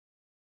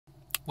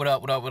What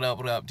up, what up, what up,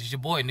 what up? This is your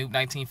boy,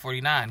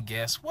 Noob1949.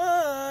 Guess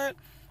what?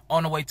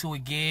 On the way to a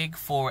gig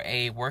for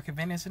a work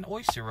event. It's an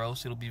oyster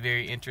roast. It'll be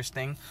very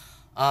interesting.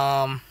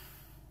 Life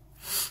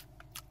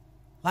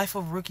of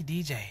a Rookie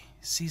DJ,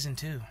 Season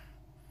 2.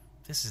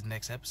 This is the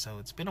next episode.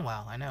 It's been a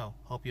while, I know.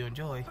 Hope you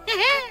enjoy.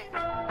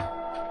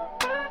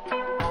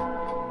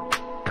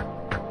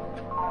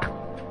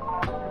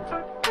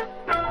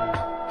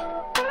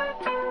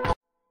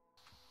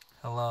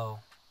 Hello.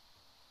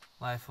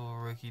 Life of a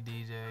Rookie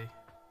DJ,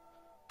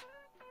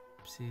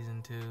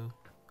 Season 2.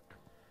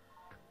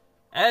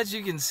 As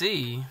you can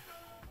see,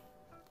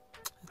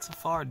 it's a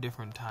far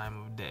different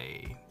time of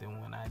day than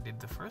when I did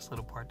the first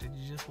little part that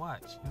you just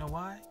watched. You know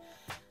why?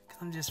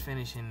 Because I'm just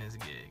finishing this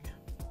gig.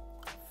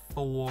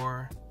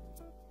 4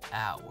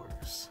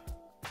 hours.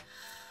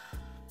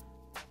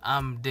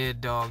 I'm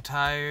dead dog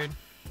tired.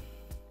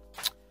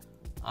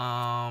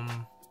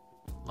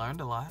 Learned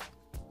a lot.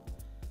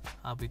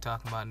 I'll be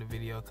talking about in the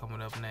video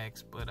coming up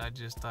next, but I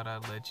just thought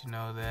I'd let you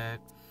know that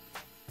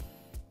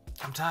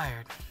I'm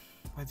tired,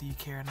 whether you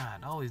care or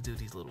not. I always do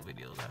these little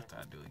videos after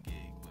I do a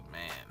gig, but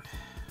man,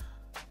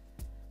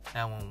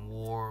 that one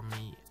wore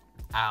me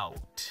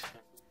out.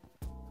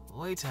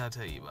 Wait till I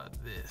tell you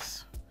about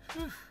this.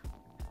 Whew.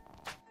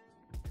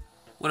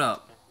 What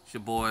up? It's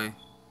your boy,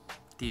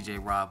 DJ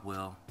Rob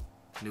Will,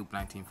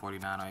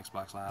 Noob1949 on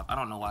Xbox Live. I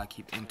don't know why I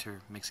keep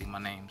intermixing my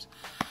names.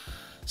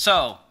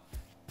 So,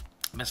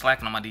 I've been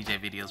slacking on my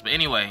DJ videos, but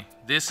anyway,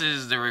 this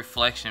is the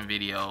reflection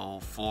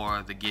video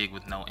for the gig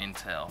with no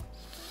intel.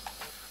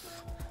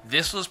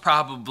 This was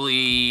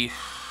probably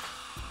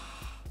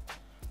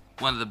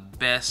one of the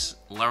best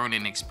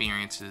learning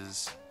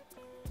experiences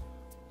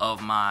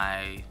of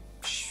my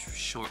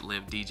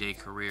short-lived DJ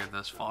career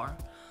thus far.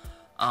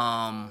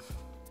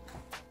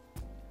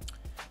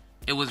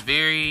 It was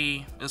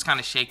kind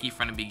of shaky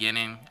from the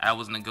beginning. I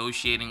was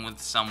negotiating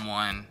with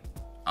someone.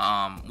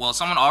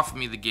 Someone offered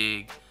me the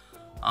gig,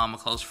 a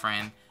close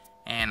friend,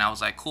 and I was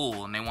like,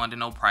 cool. And they wanted to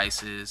know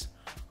prices,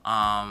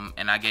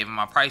 and I gave them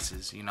my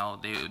prices. You know,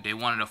 they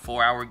wanted a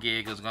 4-hour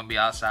gig. It was gonna be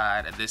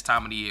outside at this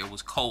time of the year. It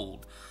was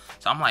cold,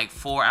 so I'm like,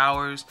 4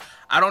 hours.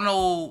 I don't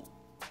know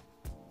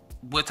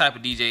what type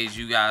of DJs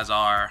you guys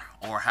are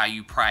or how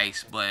you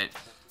price, but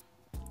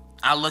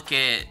I look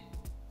at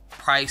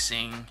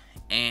pricing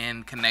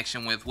in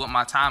connection with what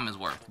my time is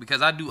worth,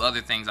 because I do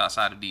other things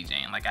outside of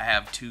DJing. Like, I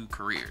have 2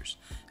 careers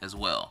as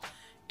well,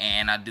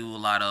 and I do a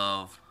lot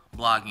of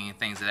blogging and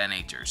things of that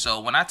nature. So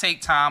when I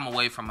take time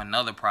away from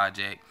another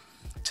project,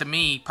 to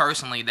me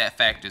personally, that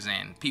factors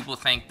in. People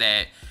think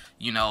that,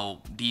 you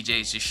know,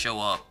 DJs just show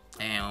up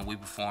and we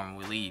perform and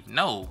we leave.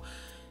 No,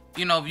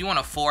 you know, if you want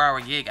a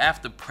 4-hour gig, I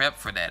have to prep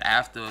for that. I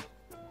have to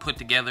put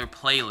together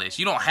playlists.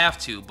 You don't have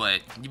to,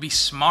 but you be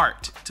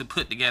smart to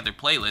put together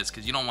playlists,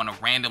 because you don't want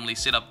to randomly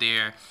sit up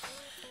there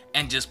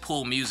and just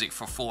pull music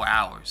for 4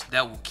 hours.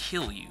 That will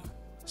kill you.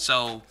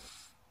 So,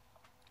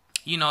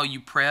 you know,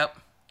 you prep,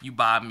 you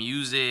buy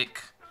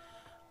music,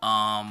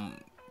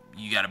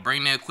 you got to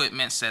bring the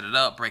equipment, set it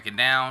up, break it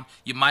down.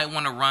 You might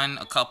want to run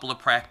a couple of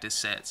practice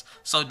sets.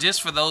 So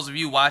just for those of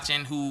you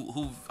watching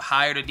who've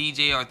hired a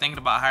DJ or thinking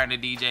about hiring a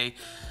DJ,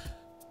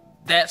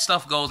 that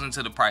stuff goes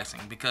into the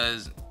pricing,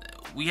 because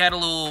we had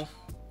we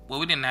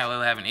didn't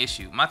really have an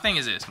issue. My thing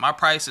is this: my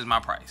price is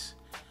my price.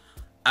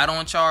 I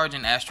don't charge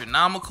an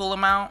astronomical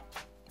amount,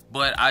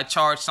 but I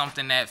charge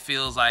something that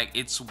feels like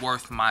it's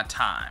worth my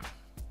time.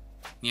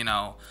 You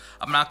know,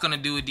 I'm not going to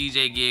do a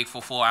DJ gig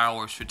for 4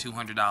 hours for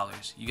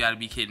 $200. You got to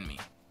be kidding me.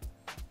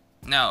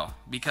 No,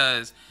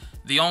 because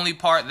the only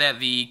part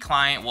that the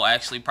client will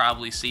actually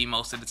probably see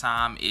most of the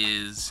time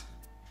is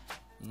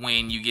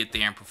when you get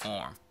there and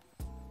perform.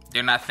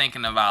 They're not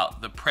thinking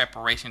about the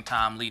preparation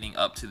time leading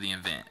up to the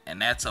event.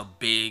 And that's a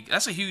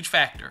huge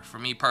factor for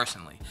me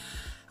personally.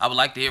 I would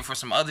like to hear from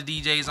some other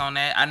DJs on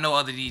that. I know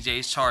other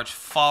DJs charge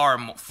far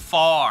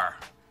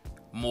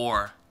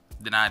more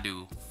than I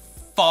do.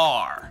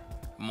 Far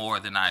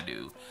more than I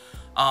do.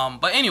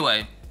 But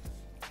anyway,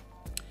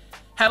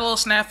 had a little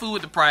snafu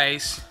with the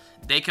price.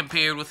 They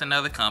compared with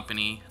another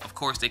company. Of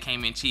course, they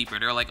came in cheaper.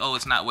 They're like, oh,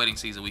 it's not wedding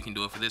season, we can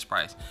do it for this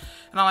price.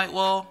 And I'm like,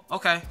 well,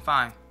 okay,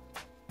 fine.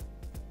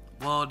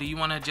 Well, do you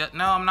want to adjust?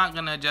 No, I'm not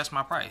going to adjust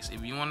my price.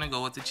 If you want to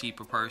go with the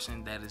cheaper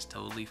person, that is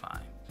totally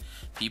fine.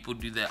 People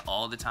do that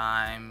all the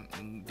time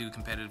and do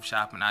competitive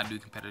shopping. I do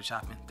competitive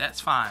shopping.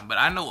 That's fine, but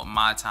I know what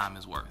my time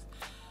is worth.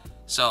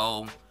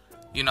 So,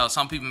 you know,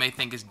 some people may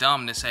think it's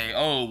dumb to say,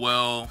 oh,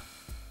 well,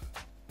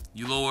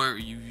 you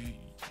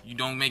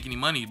don't make any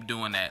money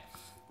doing that.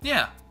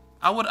 Yeah,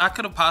 I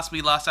could have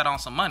possibly lost out on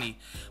some money,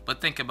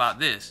 but think about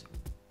this.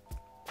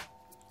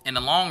 In the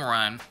long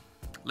run,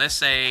 let's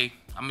say,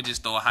 I'm gonna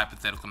just throw a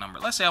hypothetical number.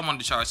 Let's say I wanted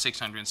to charge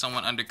 $600 and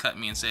someone undercut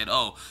me and said,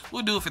 oh,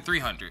 we'll do it for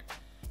 $300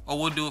 or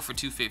we'll do it for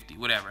 $250,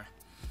 whatever.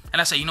 And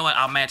I say, you know what,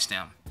 I'll match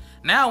them.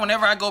 Now,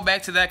 whenever I go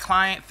back to that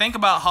client, think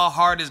about how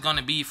hard it's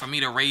gonna be for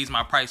me to raise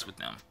my price with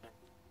them.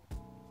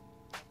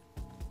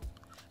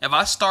 If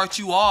I start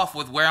you off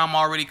with where I'm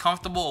already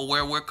comfortable or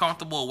where we're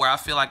comfortable or where I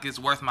feel like it's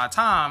worth my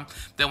time,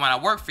 then when I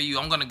work for you,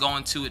 I'm going to go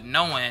into it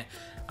knowing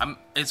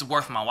it's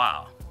worth my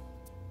while.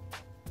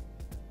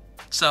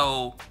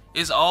 So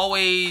it's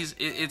always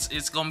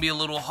it's gonna be a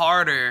little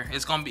harder.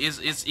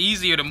 It's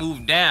easier to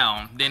move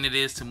down than it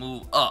is to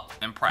move up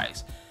in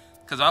price.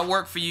 Because I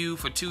work for you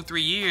for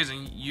 2-3 years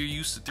and you're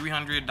used to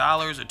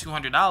 $300 or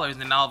 $200,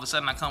 then all of a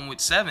sudden I come with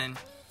 $7.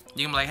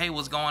 You're gonna be like, hey,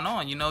 what's going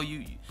on? You know,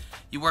 you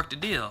worked the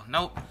deal.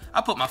 Nope,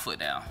 I put my foot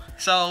down.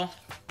 So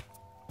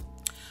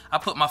I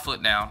put my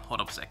foot down.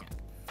 Hold up a second.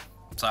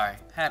 Sorry,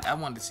 I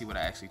wanted to see what I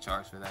actually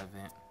charged for that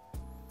event.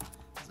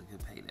 It was a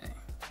good payday.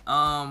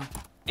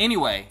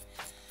 Anyway,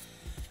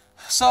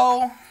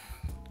 so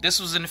this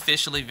was an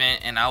official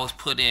event and I was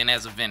put in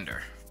as a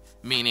vendor.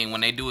 Meaning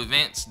when they do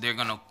events, they're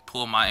gonna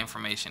pull my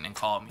information and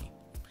call me.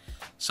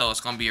 So it's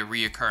gonna be a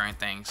reoccurring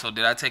thing. So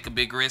did I take a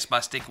big risk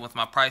by sticking with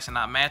my price and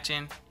not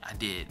matching? I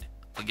did.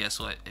 But guess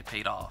what? It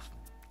paid off.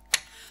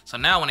 So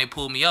now when they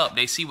pull me up,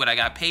 they see what I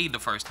got paid the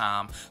first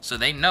time. So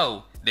they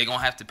know they're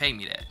gonna have to pay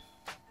me that.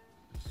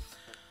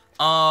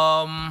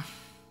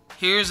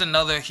 Here's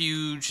another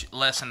huge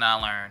lesson I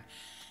learned.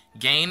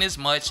 Gain as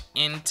much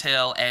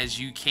intel as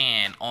you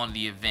can on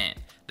the event.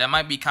 That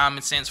might be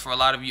common sense for a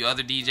lot of you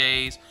other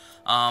DJs.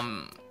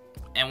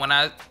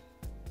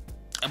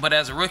 But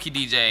as a rookie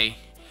DJ,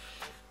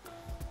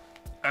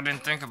 I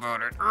didn't think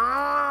about it.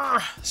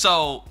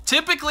 So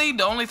typically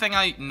the only thing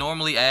I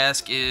normally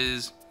ask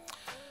is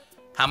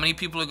how many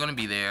people are going to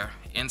be there,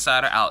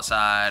 inside or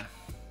outside,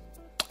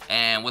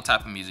 and what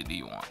type of music do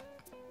you want.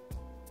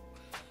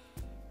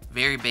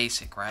 Very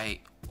basic,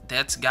 right?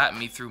 That's gotten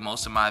me through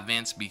most of my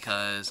events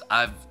because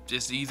I've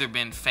just either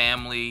been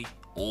family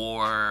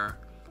or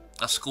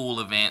a school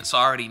event, so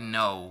I already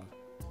know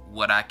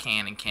what I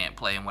can and can't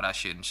play and what I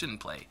should and shouldn't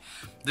play.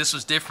 This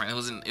was different.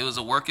 It was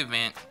a work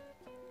event,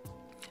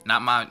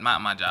 not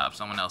my job,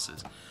 someone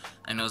else's,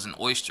 and it was an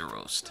oyster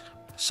roast.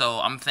 So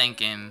I'm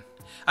thinking,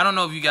 I don't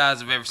know if you guys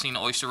have ever seen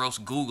an oyster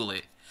roast. Google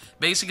it.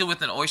 Basically,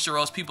 with an oyster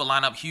roast, people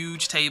line up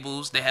huge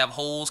tables. They have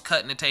holes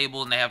cut in the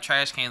table and they have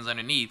trash cans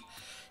underneath.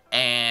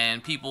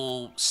 And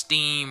people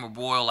steam or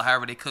boil or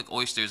however they cook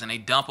oysters, and they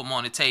dump them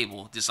on the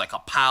table, just like a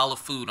pile of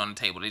food on the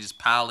table. They just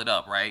pile it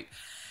up, right?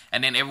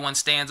 And then everyone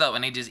stands up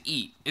and they just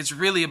eat. It's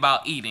really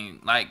about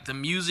eating. Like the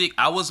music,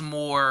 I was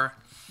more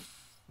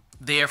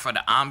there for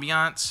the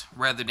ambiance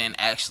rather than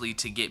actually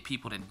to get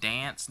people to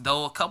dance.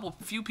 Though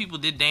few people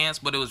did dance,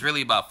 but it was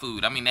really about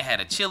food. I mean, they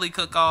had a chili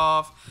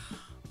cook-off.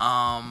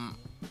 I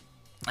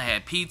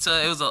had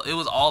pizza. It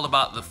was all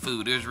about the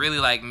food. It was really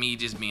like me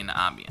just being the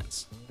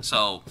ambience.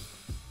 So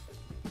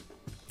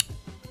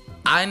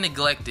I didn't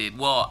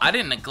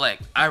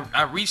neglect.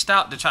 I reached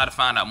out to try to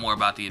find out more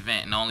about the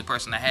event, and the only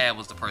person I had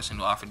was the person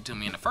who offered it to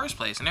me in the first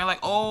place. And they're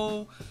like,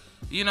 oh,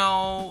 you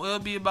know, it'll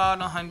be about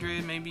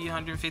 100, maybe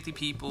 150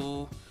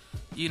 people,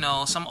 you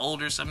know, some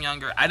older, some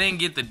younger. I didn't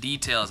get the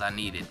details I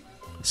needed.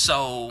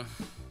 So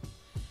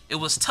it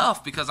was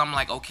tough because I'm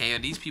like, okay, are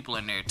these people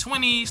in their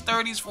 20s,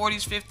 30s,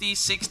 40s, 50s,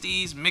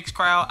 60s, mixed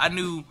crowd? I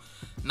knew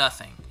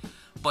nothing.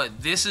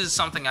 But this is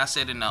something I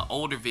said in an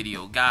older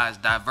video. Guys,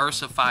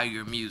 diversify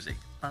your music.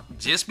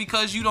 Just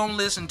because you don't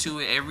listen to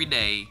it every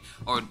day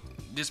or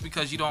just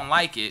because you don't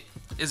like it,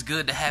 it's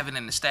good to have it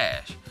in the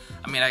stash.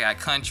 I mean, I got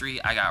country,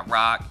 I got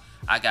rock,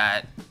 I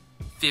got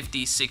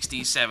 50s,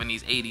 60s,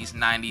 70s, 80s,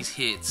 90s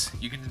hits.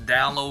 You can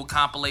download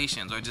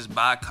compilations or just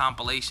buy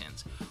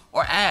compilations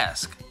or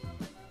ask.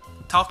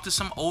 Talk to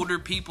some older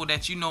people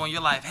that you know in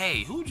your life.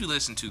 Hey, who'd you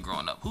listen to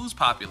growing up? Who's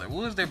popular?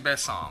 What was their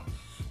best song?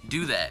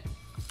 Do that.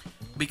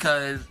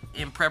 Because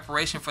in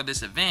preparation for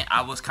this event,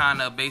 I was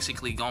kind of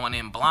basically going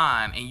in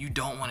blind, and you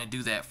don't want to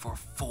do that for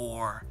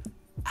 4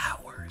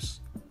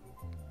 hours.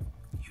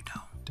 You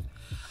don't.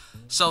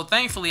 So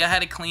thankfully, I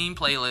had a clean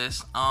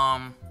playlist.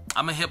 I'm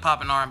a hip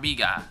hop and R&B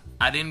guy.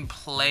 I didn't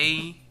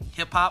play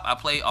hip hop. I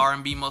play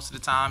R&B most of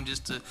the time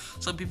just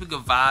so people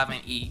could vibe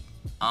and eat.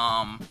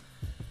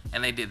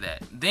 And they did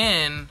that.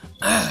 Then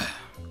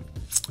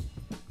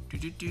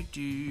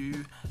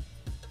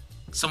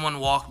someone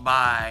walked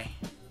by,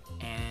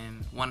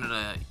 and one of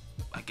the,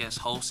 I guess,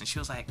 hosts, and she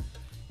was like,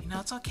 you know,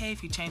 it's okay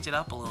if you change it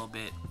up a little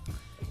bit.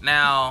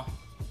 Now,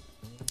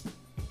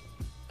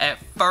 at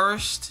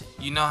first,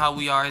 you know how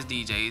we are as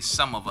DJs,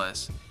 some of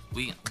us,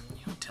 you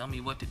don't tell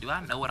me what to do.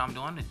 I know what I'm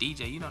doing. I'm the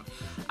DJ. You don't.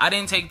 I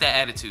didn't take that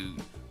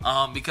attitude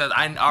because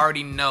I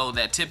already know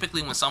that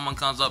typically when someone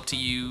comes up to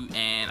you,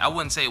 and I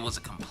wouldn't say it was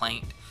a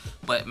complaint,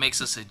 but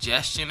makes a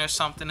suggestion or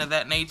something of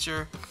that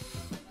nature,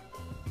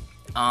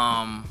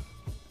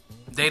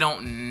 they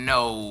don't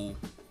know.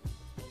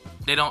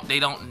 They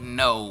don't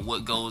know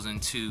what goes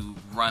into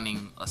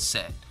running a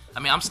set. I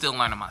mean, I'm still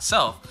learning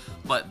myself,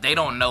 but they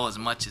don't know as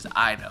much as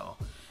I know.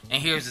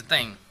 And here's the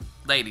thing,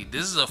 lady,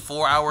 this is a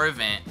 4-hour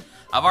event.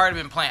 I've already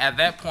been playing. At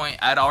that point,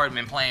 I'd already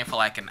been playing for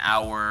like an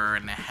hour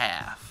and a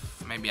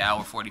half, maybe an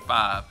hour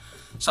 45.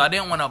 So I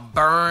didn't want to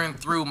burn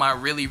through my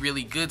really,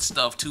 really good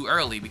stuff too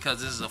early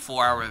because this is a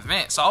 4-hour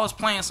event. So I was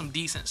playing some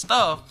decent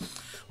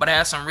stuff, but I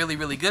had some really,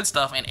 really good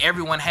stuff, and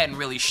everyone hadn't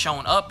really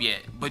shown up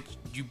yet. But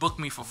you booked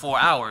me for 4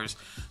 hours.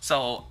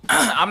 So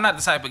I'm not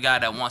the type of guy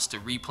that wants to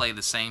replay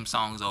the same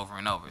songs over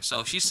and over.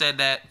 So she said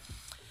that,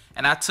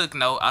 And I took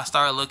note. I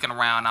started looking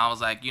around. I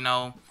was like, you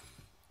know,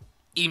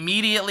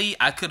 immediately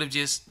I could have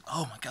just,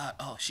 oh my God,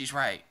 oh, she's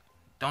right.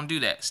 Don't do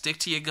that. Stick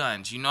to your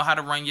guns. You know how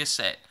to run your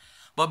set.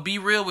 But be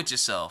real with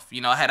yourself.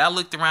 You know, had I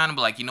looked around and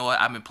be like, you know what,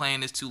 I've been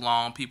playing this too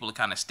long. People are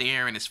kind of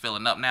staring. It's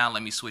filling up now.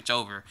 Let me switch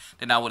over.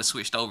 Then I would have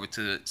switched over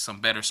to some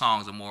better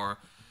songs and more,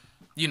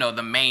 you know,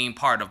 the main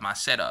part of my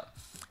setup.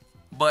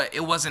 But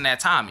it wasn't that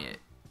time yet.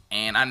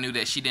 And I knew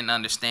that she didn't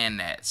understand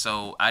that.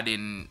 So I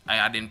didn't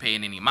pay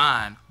it any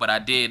mind. But I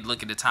did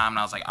look at the time and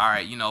I was like, all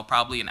right, you know,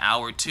 probably an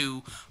hour or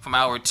two. From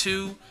hour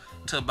 2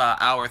 to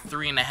about hour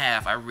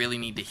 3.5, I really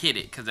need to hit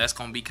it, because that's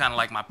going to be kind of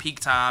like my peak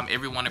time.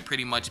 Everyone to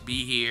pretty much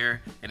be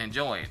here and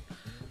enjoy it.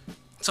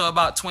 So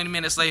about 20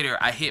 minutes later,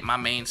 I hit my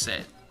main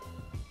set.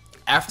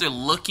 After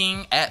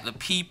looking at the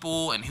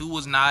people and who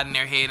was nodding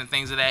their head and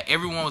things of that,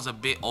 everyone was a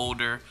bit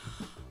older.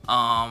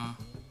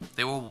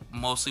 They were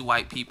mostly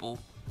white people.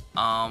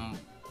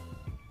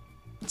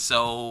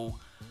 So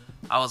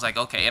I was like,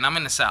 okay, and I'm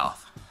in the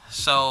South.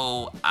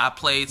 So I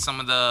played some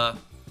of the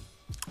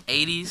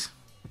 80s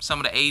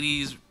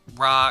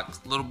rock,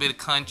 a little bit of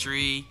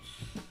country,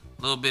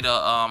 a little bit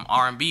of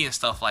R&B and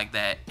stuff like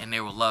that, and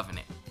they were loving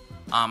it.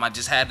 I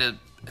just had to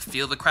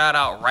feel the crowd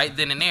out right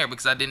then and there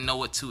because I didn't know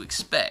what to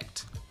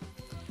expect.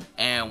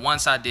 And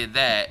once I did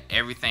that,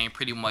 everything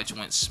pretty much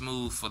went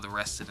smooth for the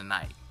rest of the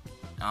night.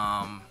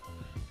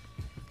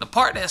 The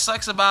part that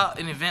sucks about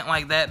an event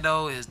like that,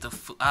 though, is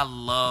I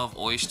love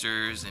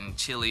oysters and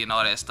chili and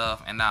all that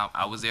stuff. And now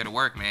I was there to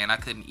work, man. I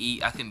couldn't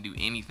eat. I couldn't do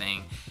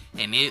anything.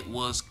 And it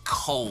was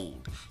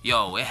cold.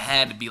 Yo, it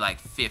had to be like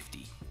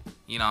 50.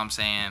 You know what I'm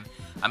saying?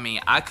 I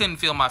mean, I couldn't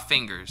feel my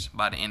fingers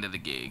by the end of the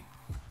gig.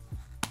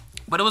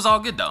 But it was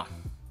all good, though.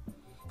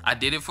 I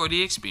did it for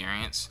the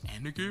experience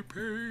and to get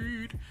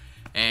paid.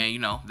 And, you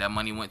know, that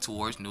money went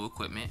towards new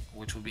equipment,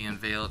 which will be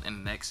unveiled in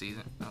the next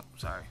season. Oh,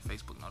 sorry,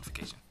 Facebook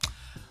notification.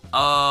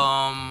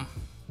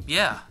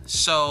 Yeah,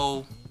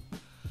 so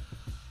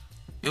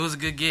it was a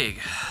good gig.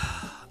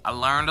 I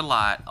learned a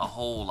lot, a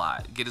whole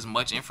lot. Get as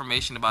much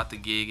information about the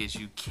gig as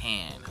you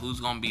can. Who's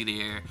going to be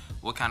there,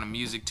 what kind of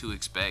music to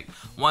expect.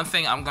 One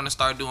thing I'm going to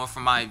start doing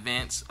for my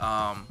events,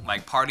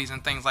 like parties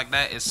and things like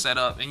that, is set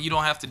up, and you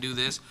don't have to do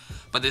this,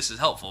 but this is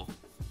helpful.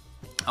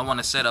 I want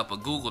to set up a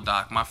Google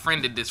Doc. My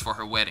friend did this for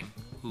her wedding,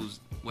 whose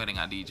wedding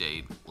I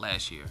DJ'd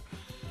last year.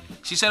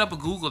 She set up a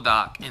Google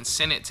Doc and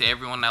sent it to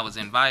everyone that was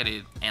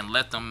invited and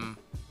let them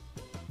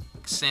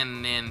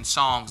send in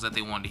songs that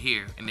they wanted to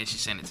hear, and then she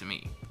sent it to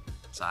me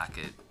so I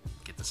could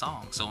get the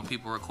song. So when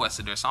people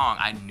requested their song,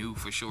 I knew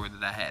for sure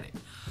that I had it.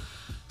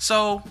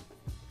 So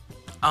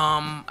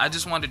I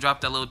just wanted to drop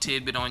that little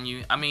tidbit on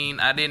you. I mean,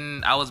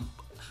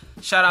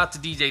 shout out to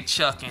DJ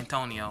Chuck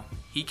Antonio.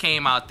 He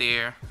came out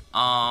there.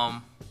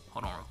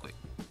 Hold on real quick.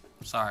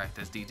 Sorry,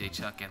 that's DJ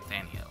Chuck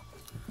Antonio.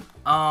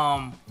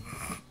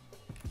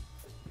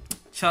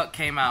 Chuck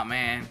came out,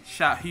 man.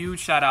 Huge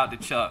shout out to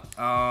Chuck.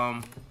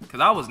 Cause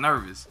I was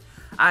nervous.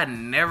 I had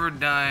never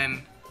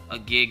done a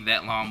gig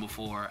that long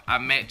before. I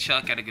met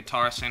Chuck at a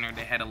Guitar Center.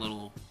 They had a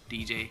little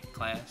DJ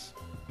class,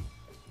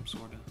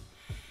 sort of.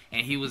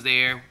 And he was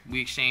there.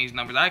 We exchanged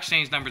numbers. I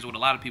exchanged numbers with a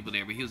lot of people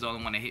there, but he was the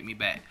only one that hit me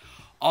back.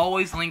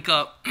 Always link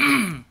up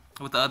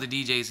with the other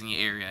DJs in your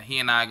area. He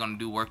and I are gonna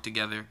do work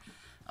together.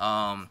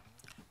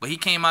 But he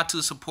came out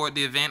to support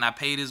the event. I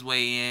paid his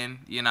way in.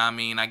 You know what I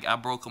mean? I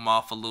broke him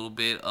off a little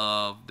bit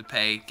of the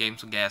pay, gave him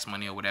some gas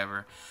money or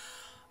whatever.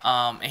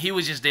 And he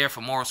was just there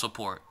for moral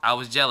support. I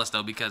was jealous,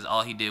 though, because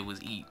all he did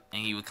was eat.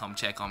 And he would come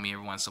check on me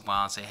every once in a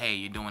while and say, hey,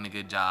 you're doing a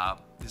good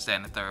job, this, that,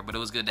 and the third. But it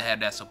was good to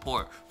have that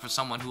support from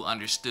someone who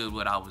understood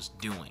what I was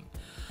doing.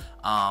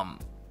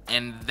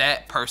 And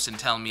that person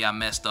telling me I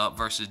messed up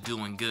versus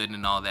doing good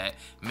and all that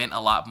meant a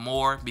lot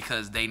more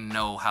because they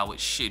know how it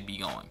should be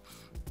going.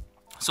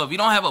 So if you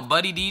don't have a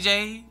buddy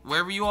DJ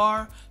wherever you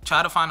are,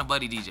 try to find a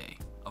buddy DJ,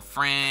 a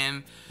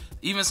friend,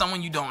 even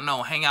someone you don't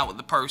know. Hang out with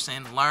the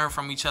person, learn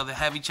from each other,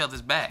 have each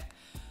other's back.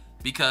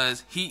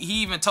 Because he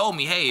even told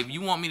me, hey, if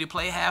you want me to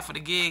play half of the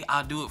gig,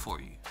 I'll do it for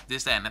you.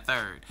 This, that, and the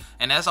third.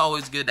 And that's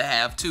always good to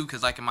have too,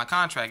 because like in my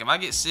contract, if I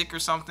get sick or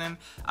something,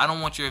 I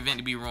don't want your event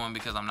to be ruined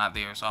because I'm not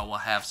there. So I will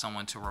have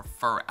someone to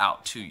refer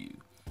out to you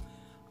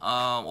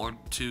or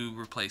to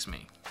replace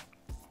me.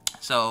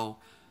 So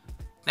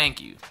thank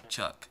you,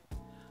 Chuck,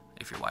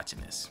 if you're watching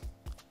this.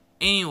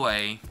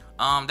 Anyway,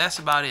 that's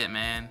about it,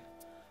 man.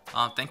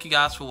 Thank you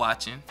guys for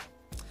watching.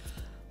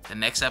 The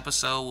next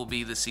episode will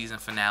be the season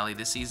finale.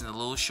 This season is a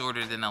little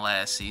shorter than the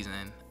last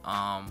season,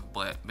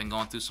 but been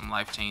going through some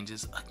life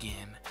changes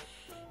again,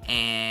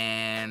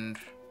 and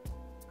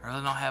I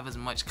really don't have as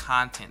much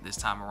content this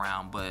time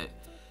around, but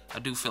I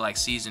do feel like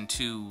season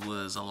 2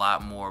 was a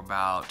lot more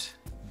about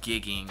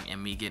gigging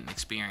and me getting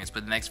experience,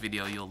 but the next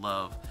video you'll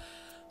love.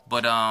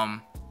 But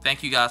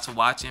thank you guys for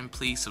watching.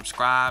 Please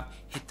subscribe,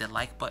 hit that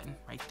like button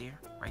right there.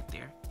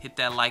 Hit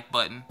that like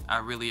button. I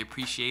really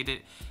appreciate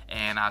it.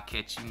 And I'll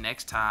catch you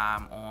next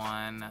time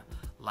on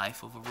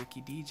Life of a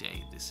Rookie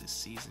DJ. This is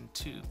season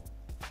 2.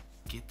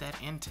 Get that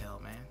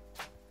intel, man.